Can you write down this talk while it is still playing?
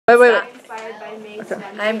Wait. Okay.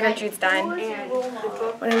 I'm Gertrude Stein.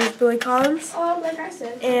 My name is Billy Collins,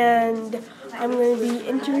 and I'm going to be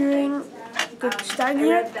interviewing Gertrude Stein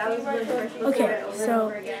here. Okay,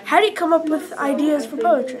 so how do you come up with ideas for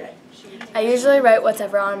poetry? I usually write what's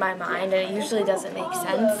ever on my mind, and it usually doesn't make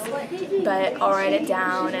sense, but I'll write it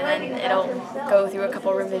down, and then it'll go through a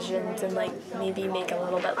couple revisions and maybe make a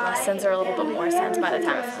little bit less sense or a little bit more sense by the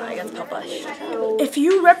time it gets published. If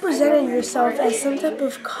you represented yourself as some type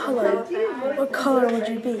of color, what color would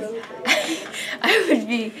you be? I would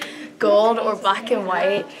be gold or black and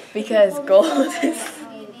white, because gold is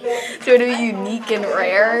sort of unique and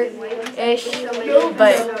rare-ish,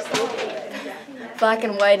 but black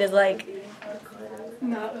and white is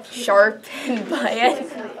sharp and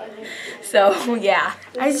bland. So yeah.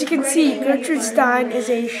 As you can see, Gertrude Stein is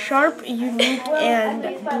a sharp, unique, and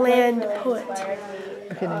bland poet.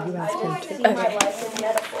 Okay, now you ask him too. Okay.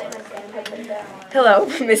 Hello,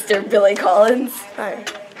 Mr. Billy Collins. Hi.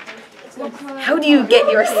 How do you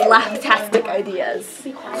get your slaptastic ideas?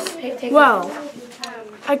 Well,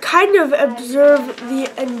 I kind of observe the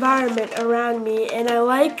environment around me, and I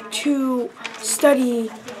like to study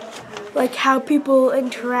how people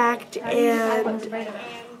interact, and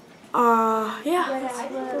yeah.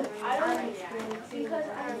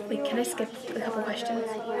 Wait, can I skip a couple questions?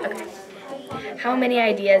 Okay. How many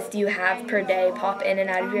ideas do you have per day pop in and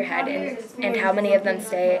out of your head, and how many of them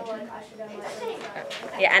stay?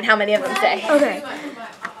 Yeah, and how many of them stay? Okay.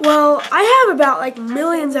 Well, I have about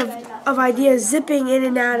millions of ideas zipping in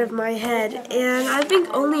and out of my head, and I think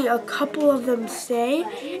only a couple of them stay,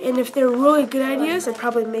 and if they're really good ideas, I'd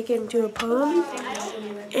probably make it into a poem.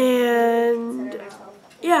 And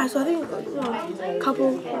yeah, so I think a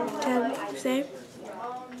couple, 10 stay.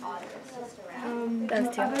 That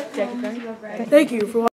was two. Thank you for watching.